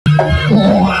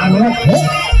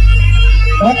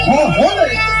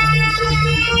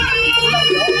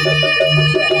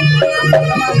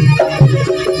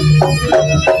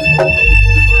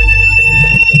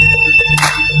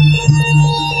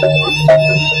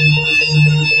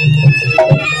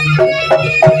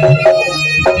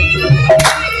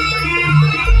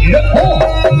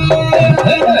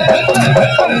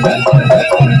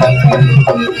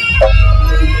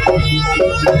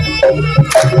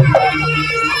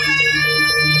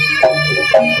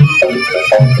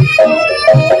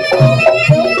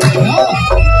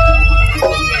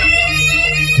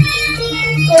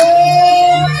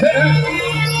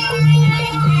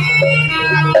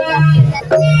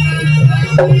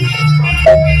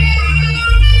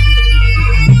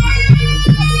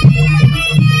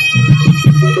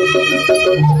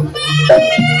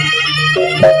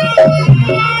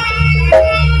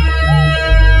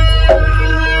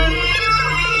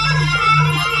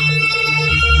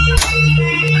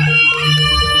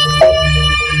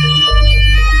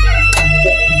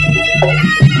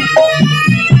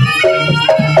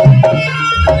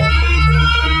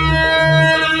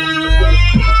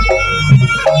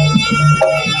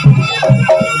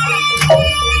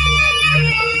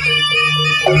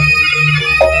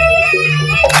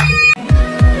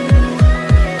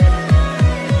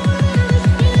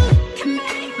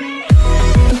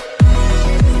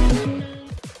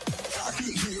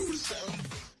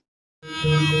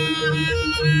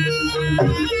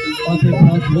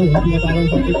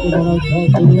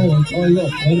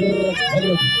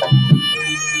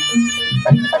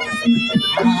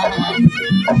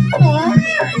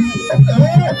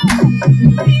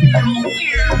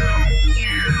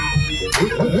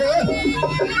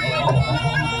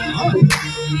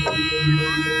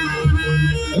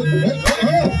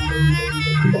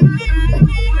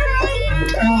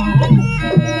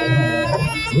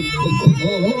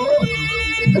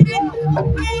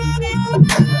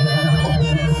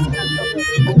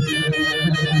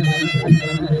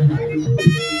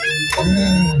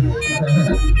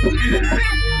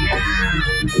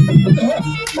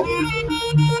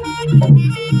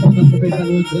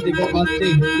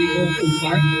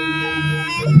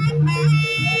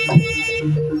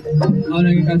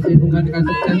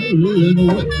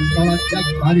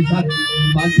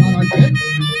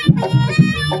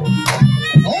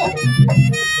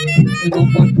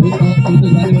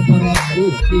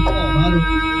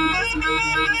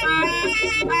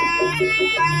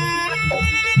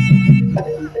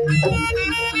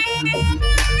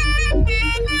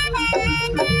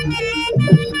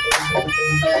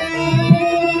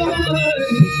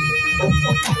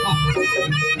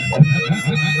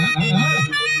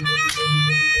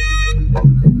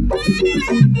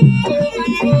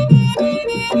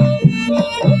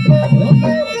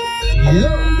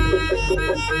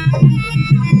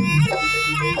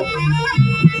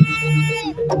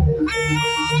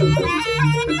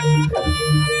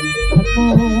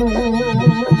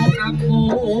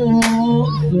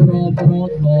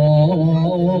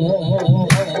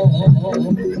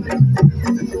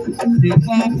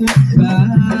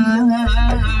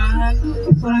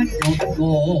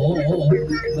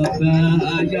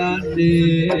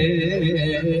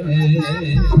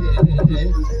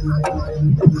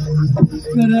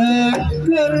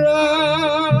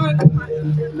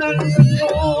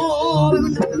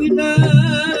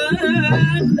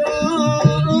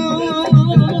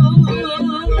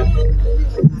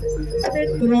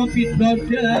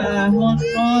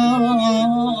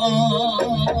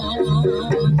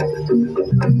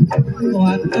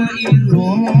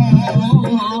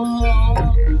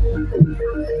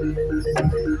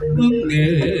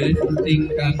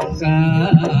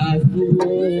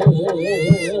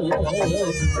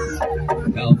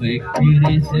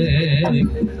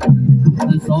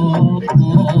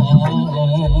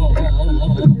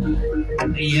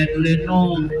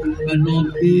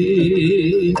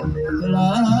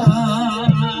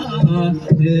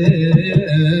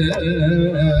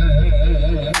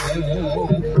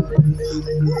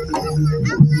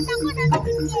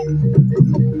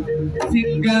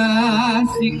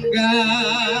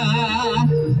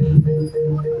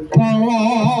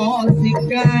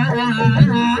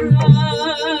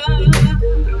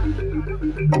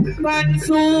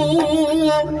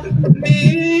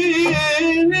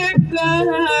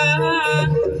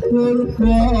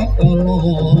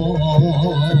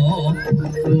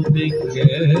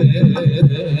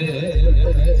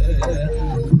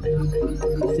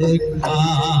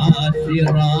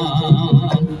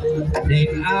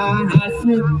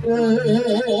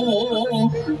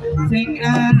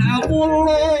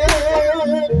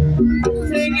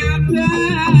Sing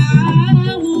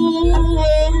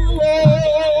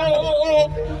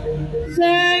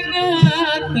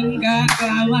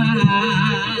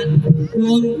kawan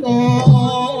untuk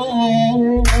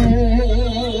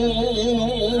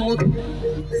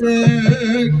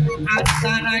sing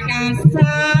aksara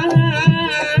kasar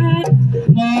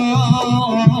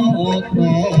moto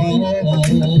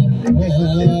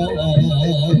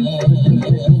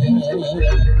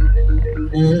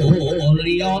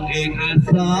liya ing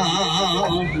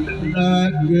asal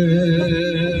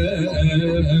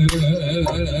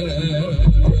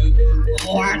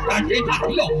wah tadi tak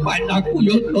lupain aku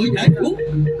yang doyaku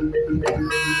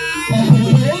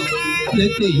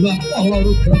jadi Allah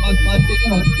berkat pasti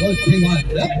kalau doa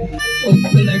ada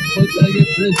untuk lagi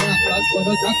bersahabat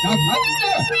pada cakap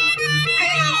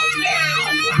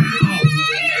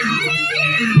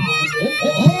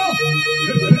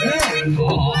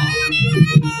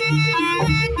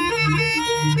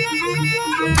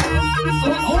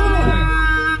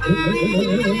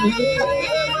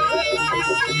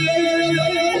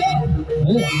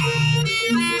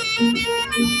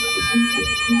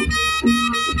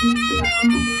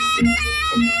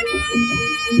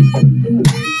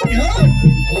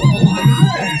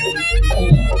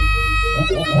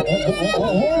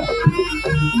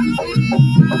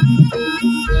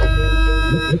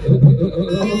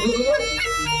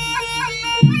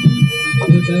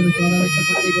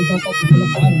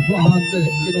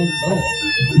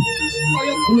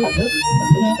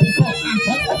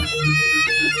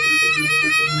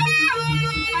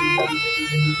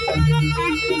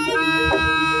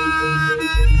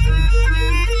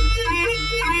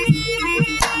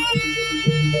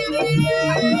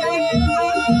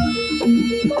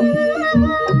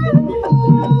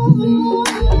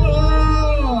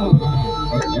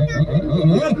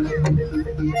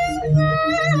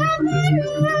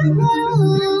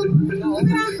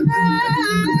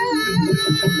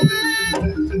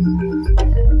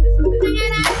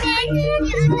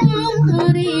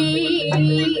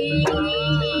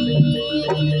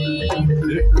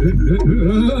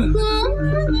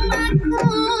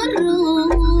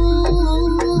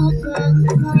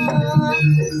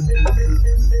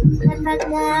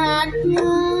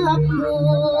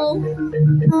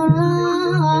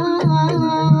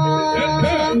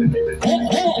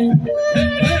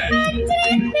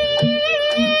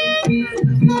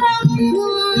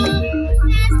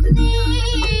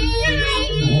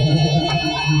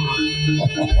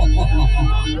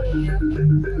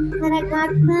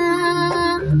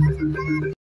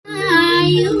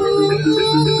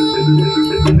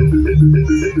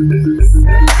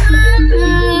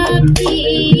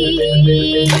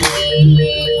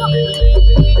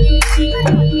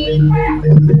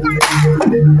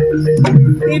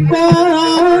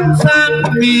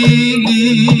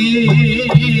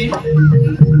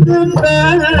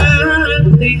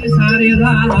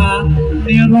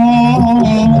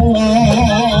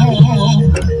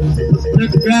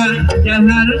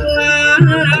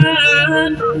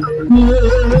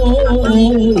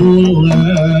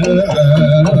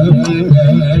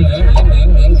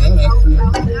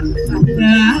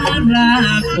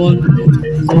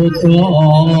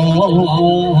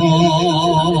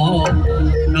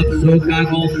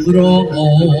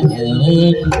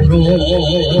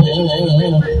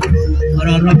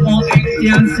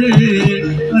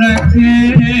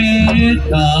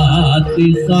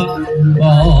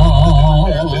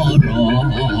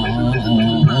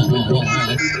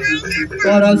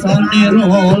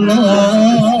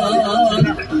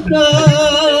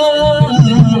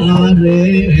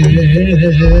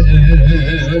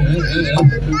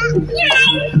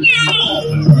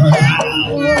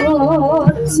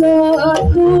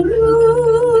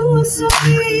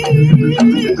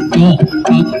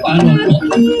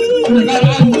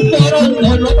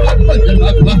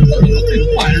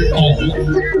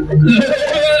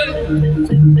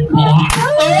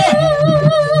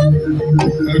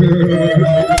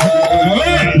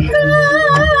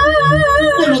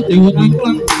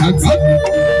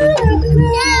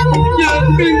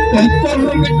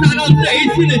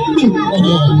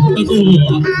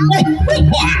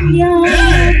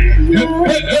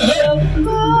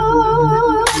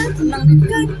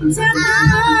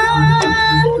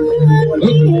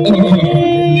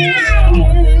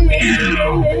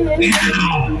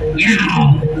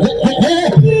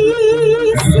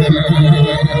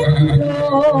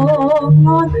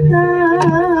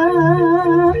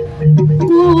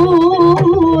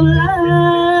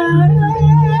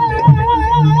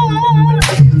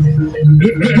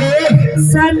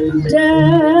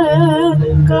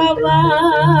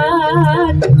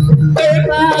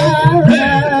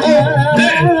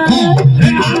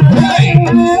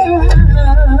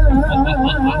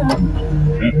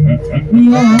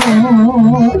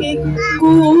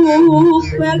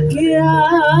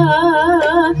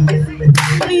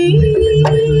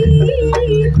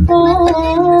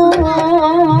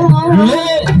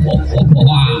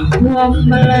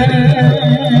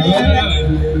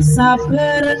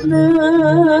sabar nerimo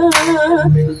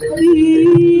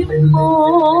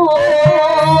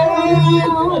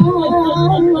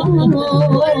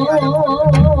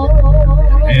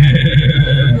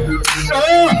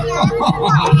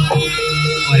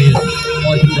ayo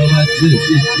ojo maju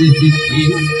sisi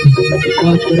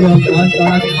Patrio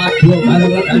antara maju karo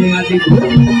kadane atiku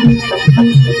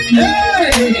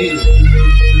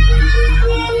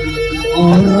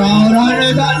ora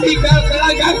tak tinggal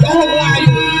kelagak kau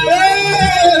lain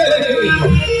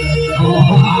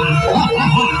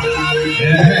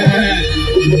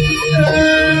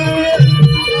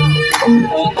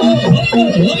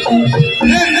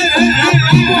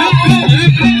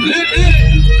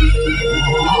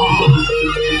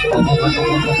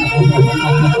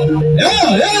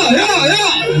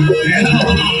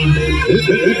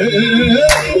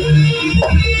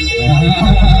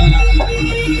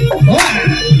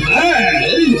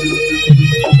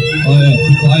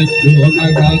Ayo,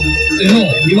 kakak,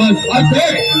 Iwan Sate,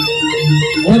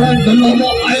 orang Gelomo,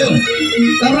 ayo,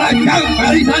 seragam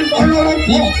barisan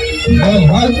Ponorogo,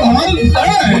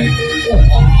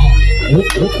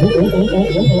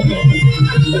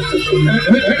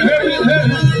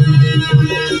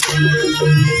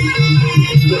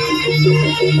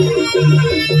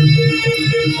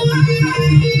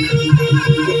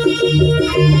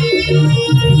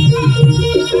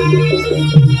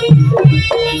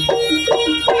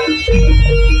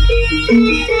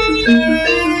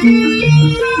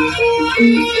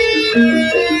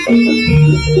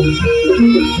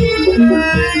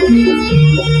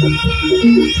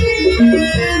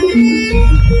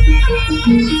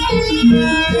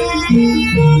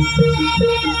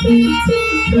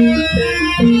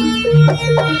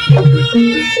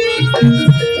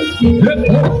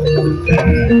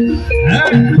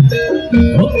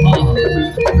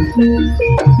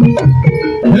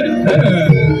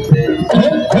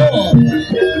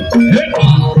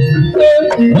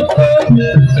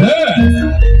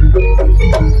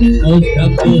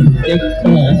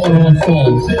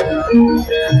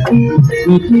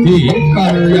 Budi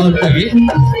karyane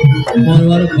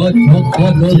warga Joko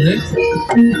Dole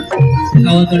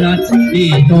kawasan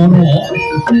Ditoro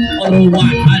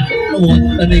ruwahan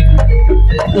wonten ing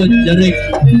punjering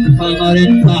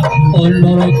pamarentah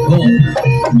Ponorogo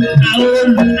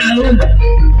alun-alun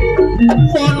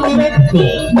Ponorogo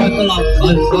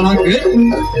ketelapan saragit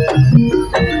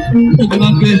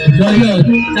ugi jaya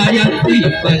Jayanti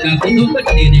bagakitu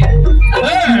kediri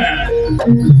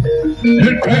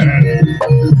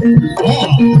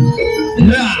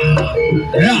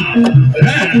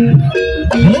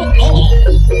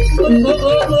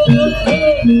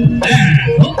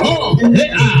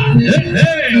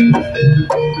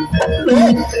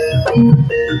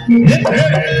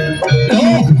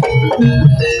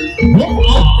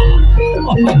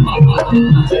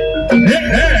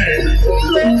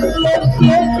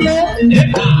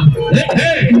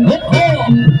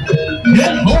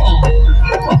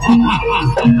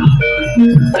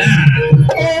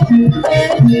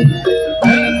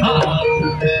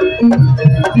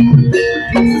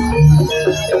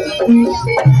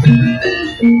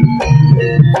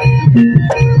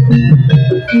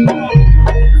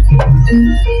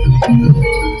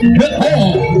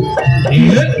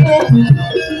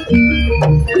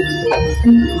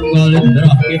Galindra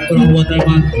Prawatan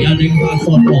Madyaning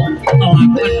Kasono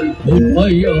Alakan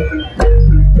Budaya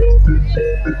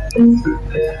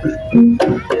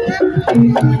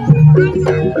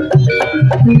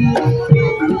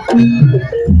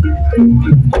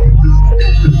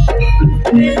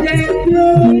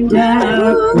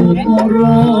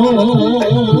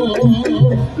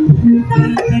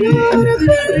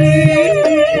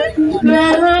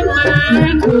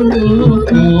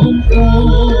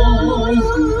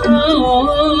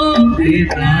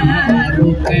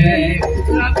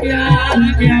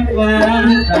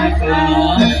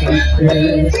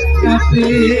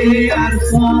tapi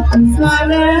arso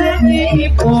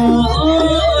saleni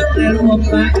pun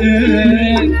termopae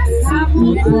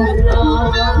samudra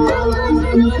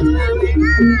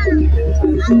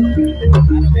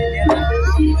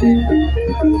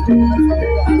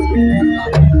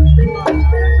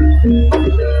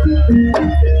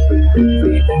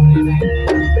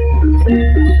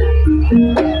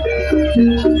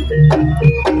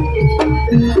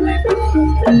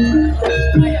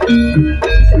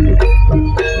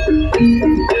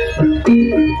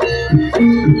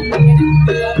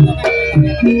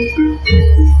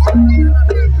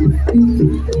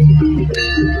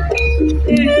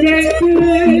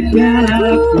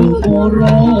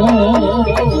moro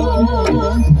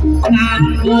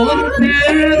nganggur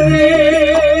diri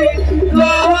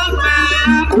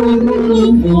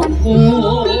moko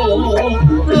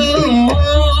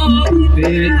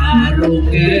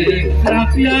Benaruke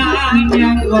Rapian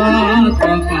yang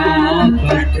watang-watang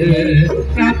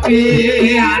Tapi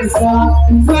arsa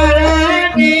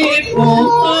Sarani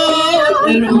poko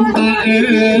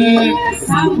Terungkae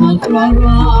Samudra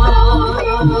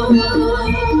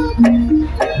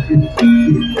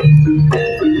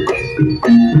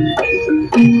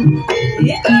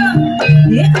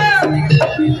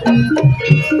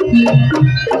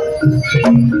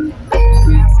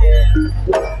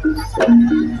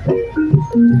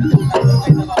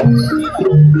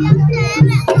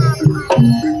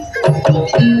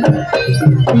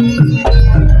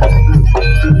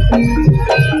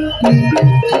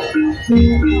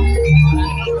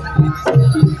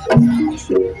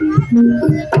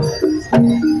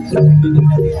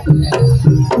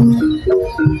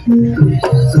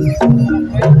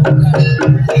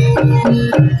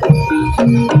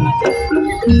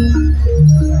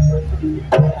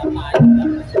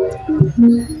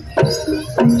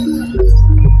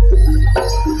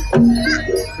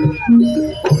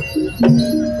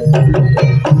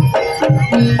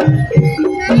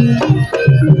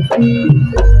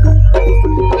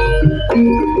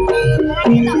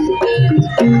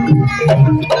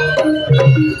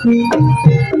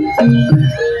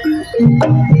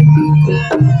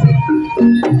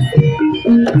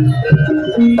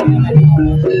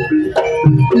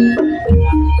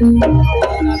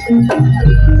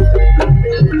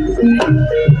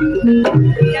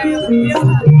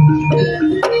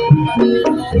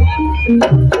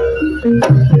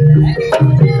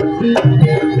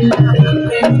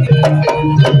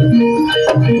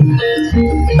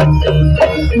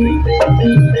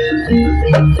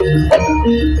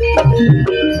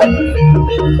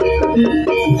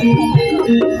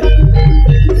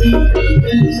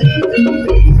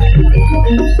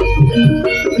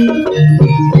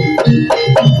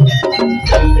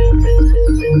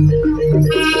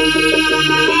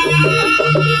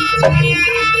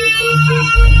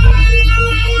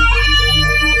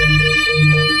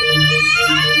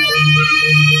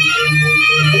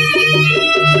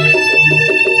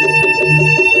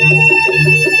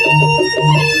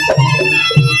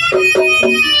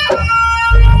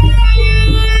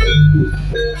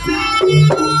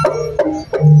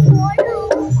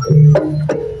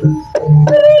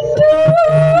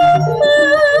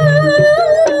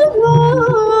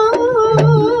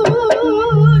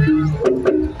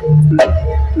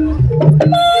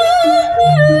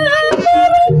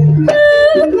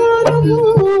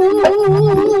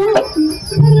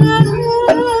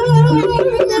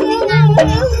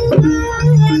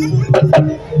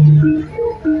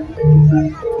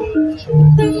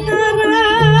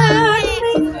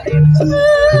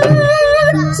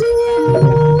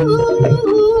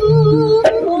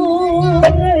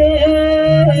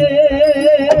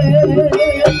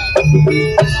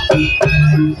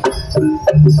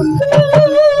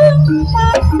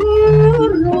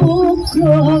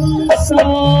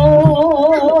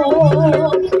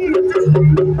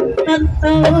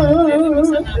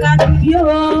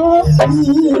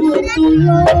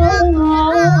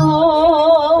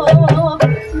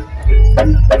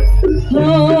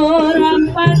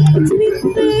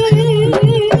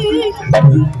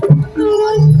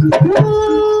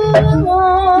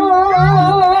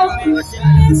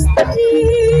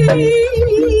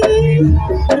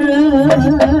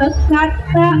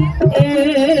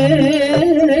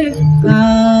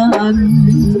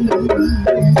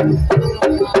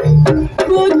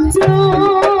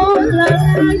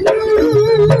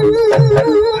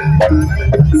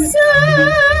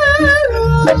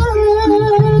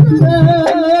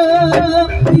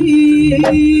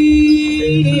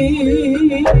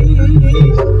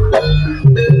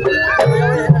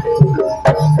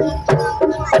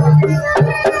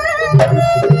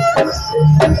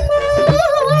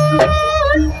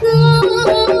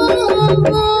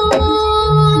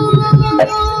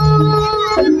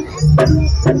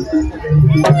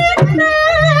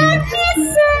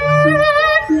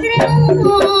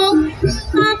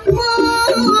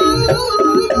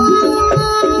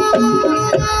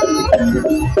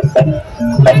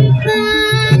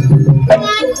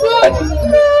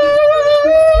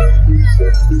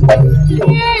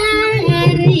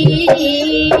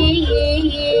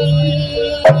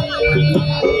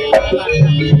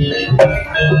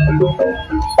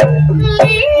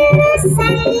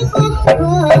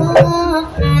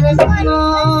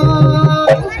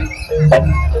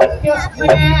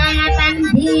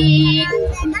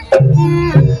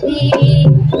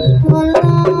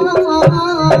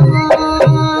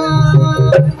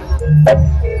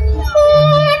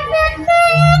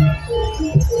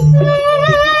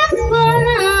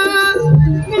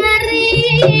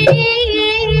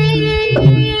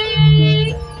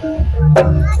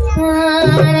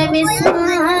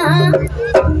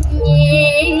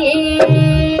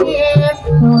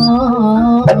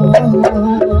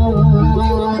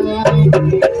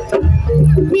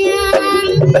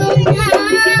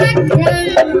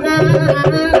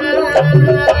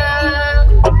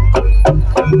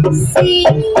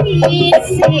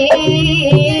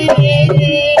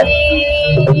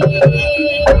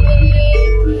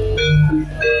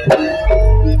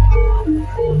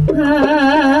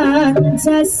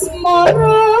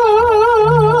Jasmoro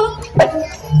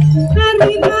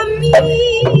hari kami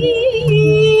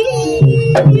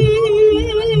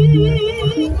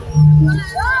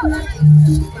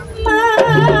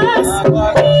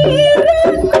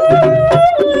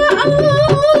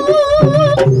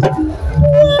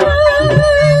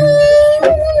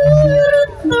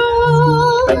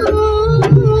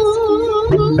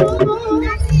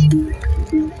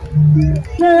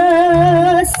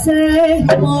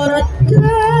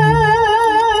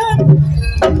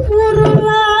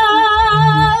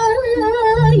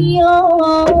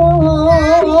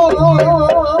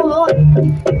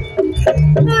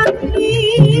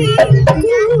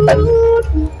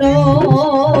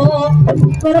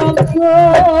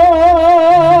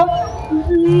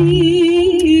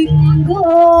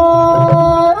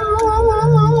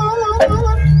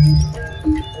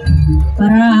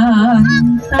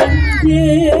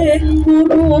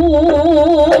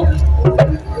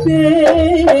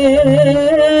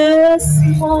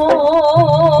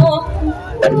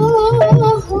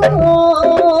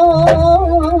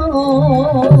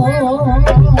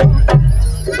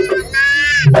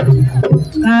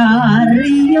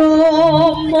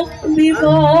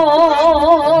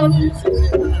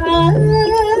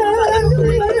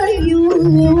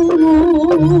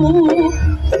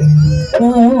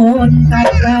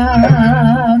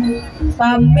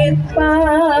pamit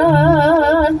pastro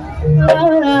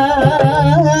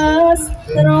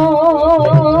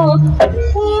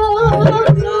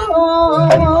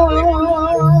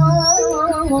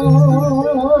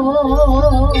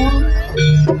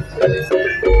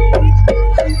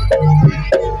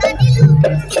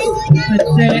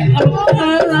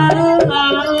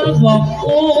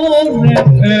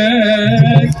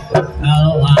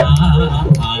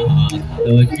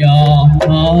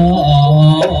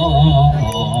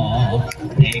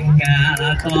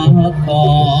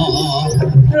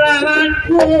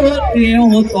tiêu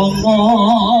tomo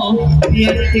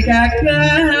yen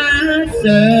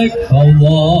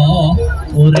dikakasekowo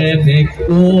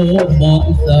uripku mung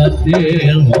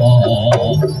sedelo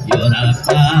yo ora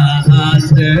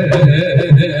pahase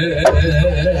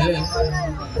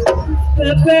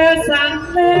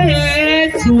bebasane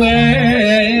suwe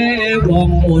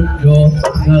wong muda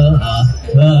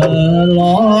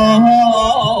kelopo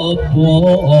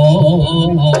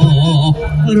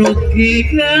rugi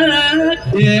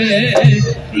gede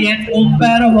yen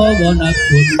umpar hawana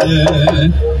kude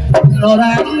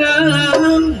ora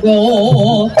nganggo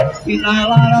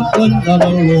pinalar bener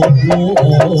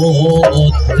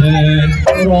luput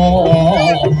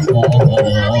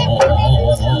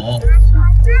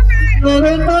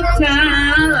nurut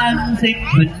jalan sing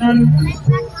bener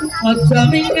aja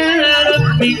mikir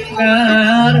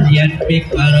yen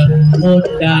mikir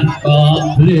mudah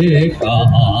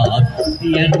komplikat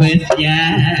yen wis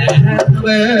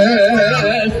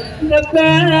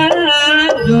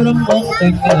banjur mung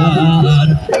tekan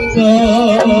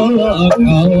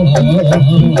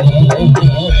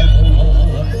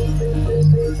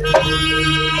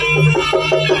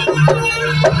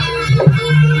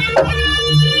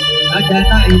ada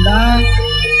anak hilang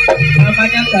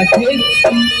namanya gadis,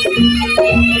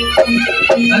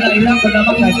 anak hilang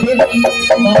bernama gadis.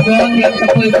 Monggo yang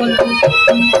sepuh pun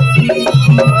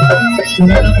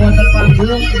gimana kuasa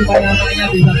panggung supaya anaknya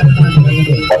bisa bertahan.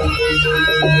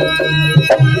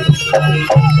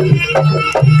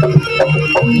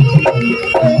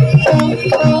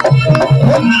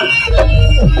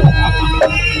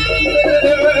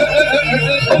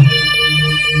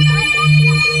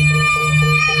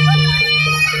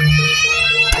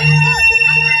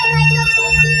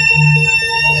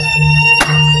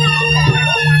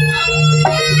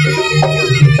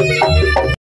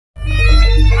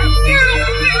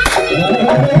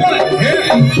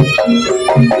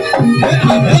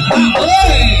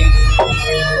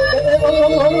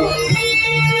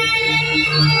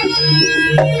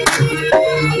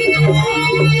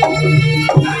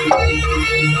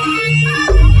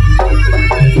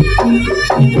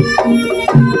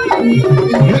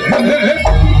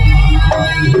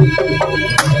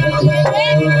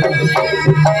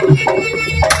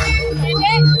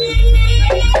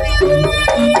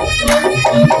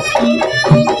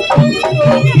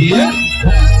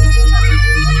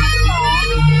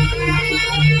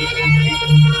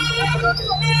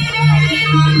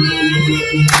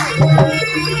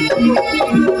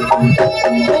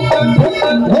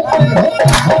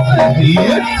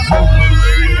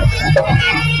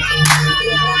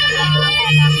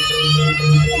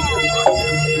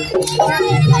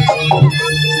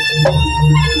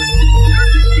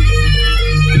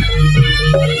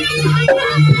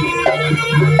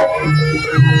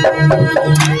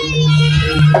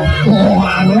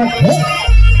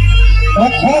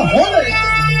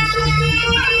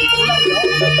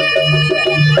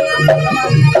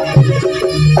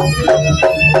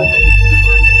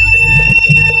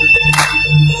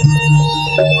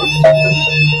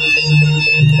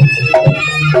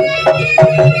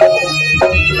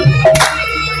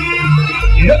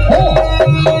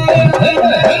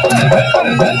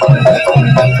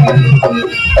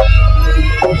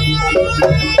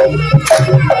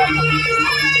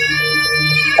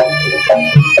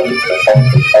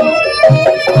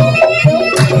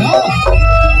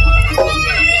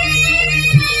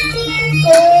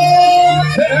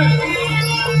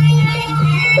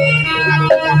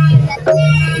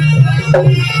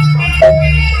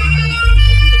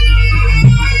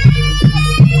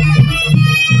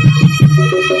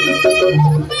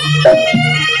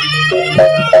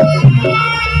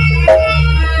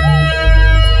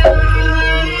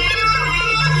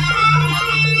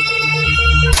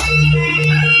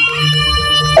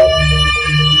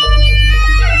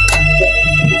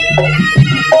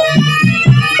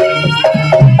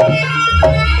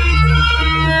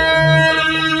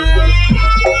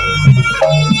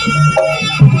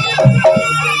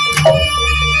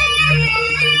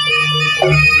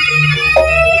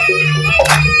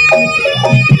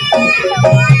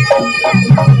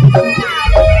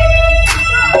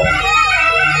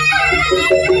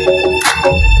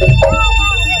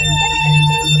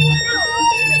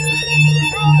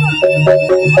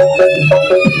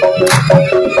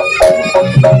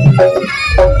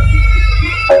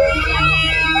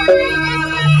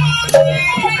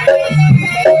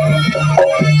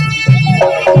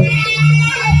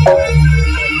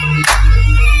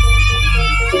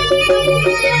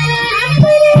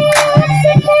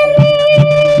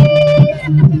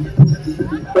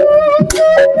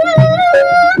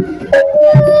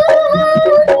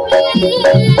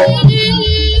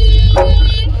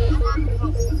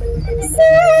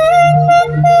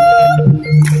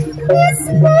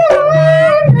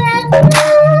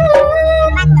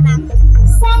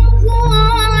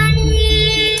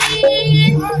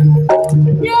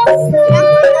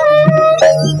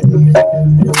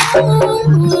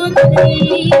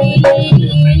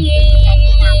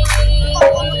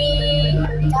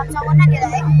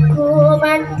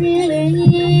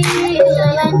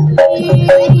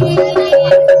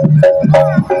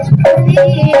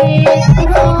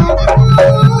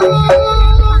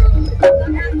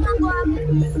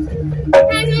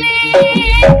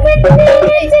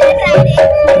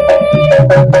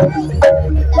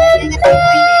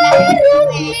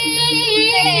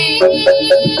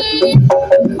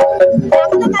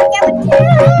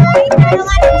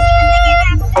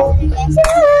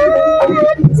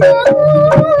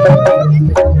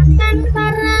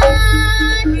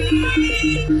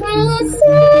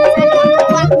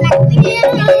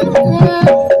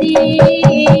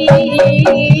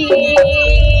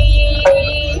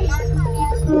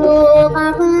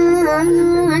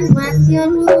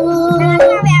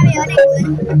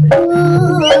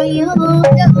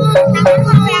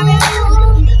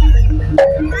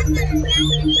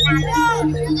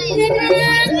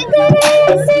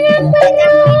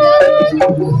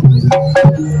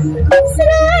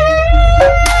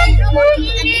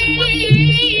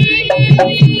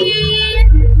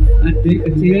 Adik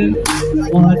kecil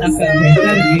mohon agak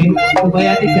geser nih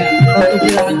supaya tidak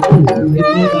tertutup lampu.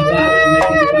 Itu bapak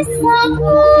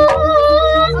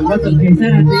agak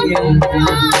geser adik ya.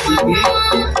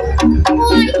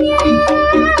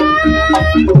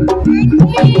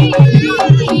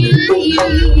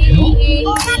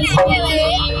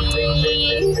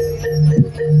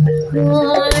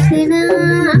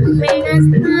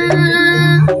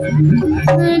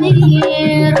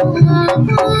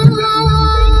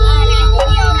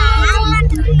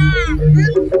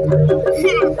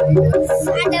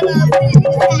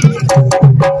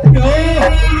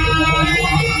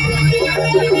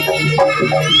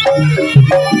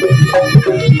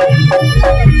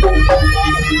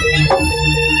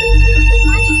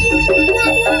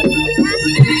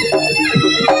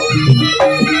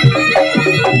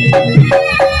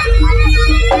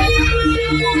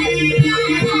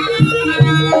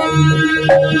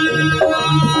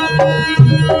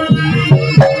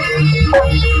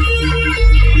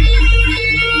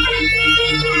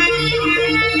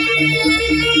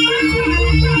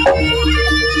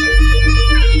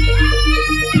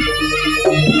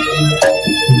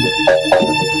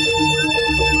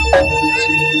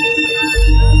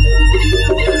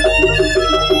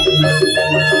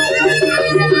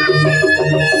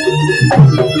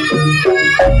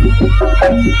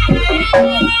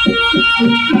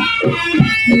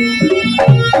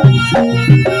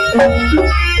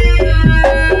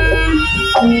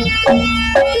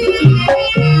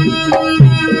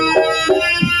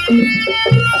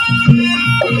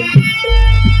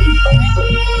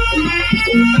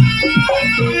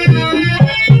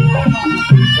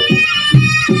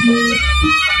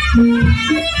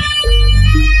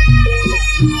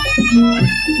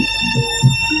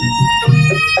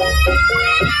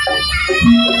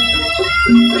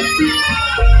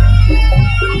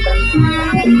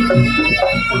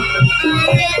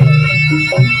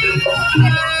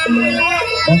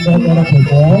 Monggo para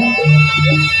joko,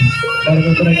 para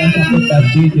burengan sampun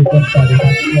dadi dipun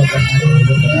barisaken wonten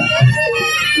asli keraton.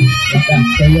 Langkah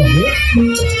jaya nggih.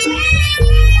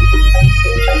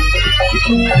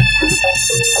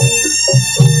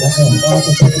 Monggo para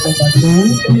joko dipun bantu.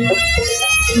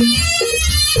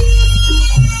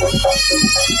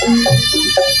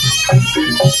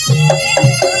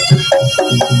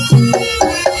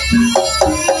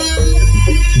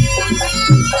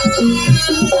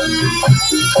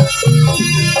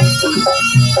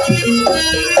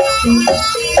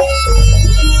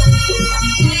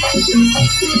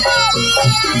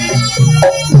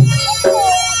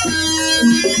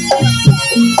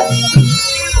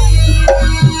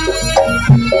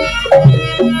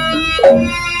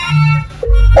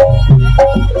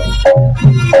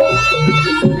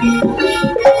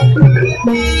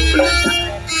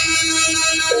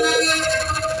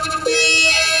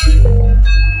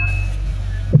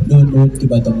 Nuwun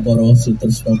dhumateng para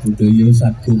sutresna budaya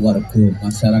sagung warga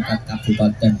masyarakat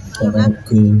Kabupaten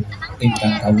Ponorogo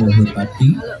ingkang kawula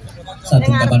hormati.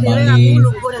 Satemkapan malih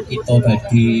kita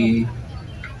badhe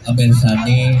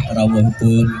amirsani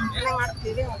rawuhipun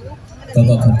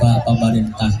Bapak-bapak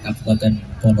pemerintah Kabupaten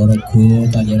Ponorogo,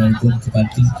 panjenenganipun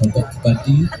Bupati, Bapak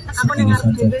Bupati Sudiro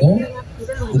Joko,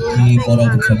 ugi para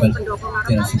pejabat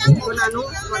KRSURUPAN.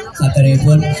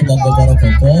 Saderengipun sumangga para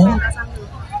bapak,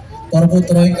 para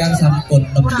putra ingkang sampun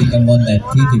nembe kembar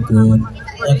ndadi dipun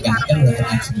lengkahaken wonten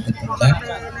ajeng kepentak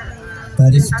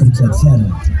baris berjajar.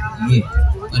 Nggih,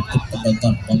 madhep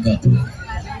penonton monggo.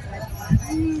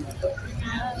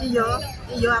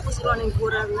 Iya aku sila ning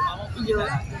kurang. Iya.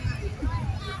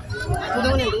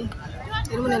 Mudah nanti.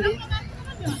 Ini nanti.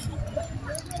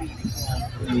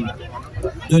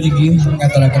 Niki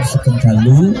ngaturaken sugeng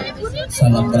dalu.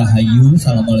 Salam rahayu.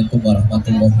 Assalamualaikum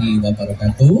warahmatullahi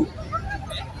wabarakatuh.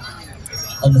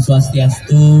 Om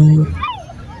Swastiastu,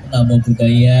 Namo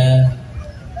Buddhaya,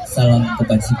 salam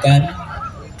kebajikan,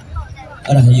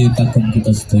 rahayu kagem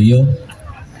kita sedaya.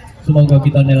 Semoga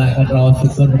kita nelakan rawat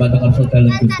syukur kepada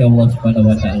Rasulullah Gusti Allah Subhanahu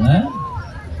wa taala.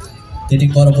 Jadi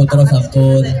para putra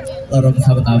sampun lorong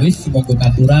sawetawis, semoga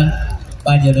katuran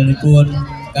panjenenganipun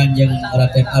Kanjeng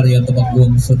Raden Arya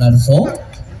Tumenggung Sunarso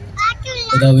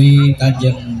utawi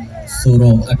Kanjeng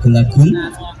Suro Agul-agul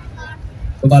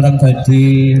kepareng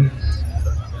badhe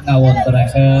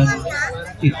ngawontenaken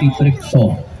titi priksa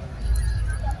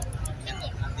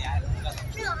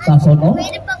sasana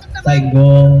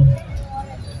saengga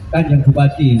Kanjeng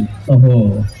Bupati saha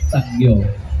Sangya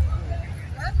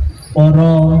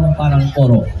para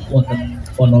parangpara wonten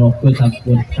Ponorogo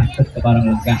sampun saged kepareng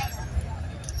lenggah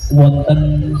wonten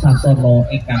sasana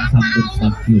ingkang sampun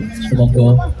sabya.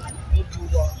 Semoga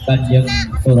Kanjeng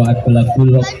Suro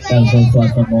Agul-agul kalso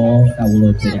swasana kawula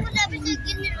derek.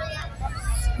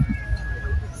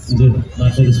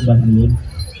 Matur sembah nuwun.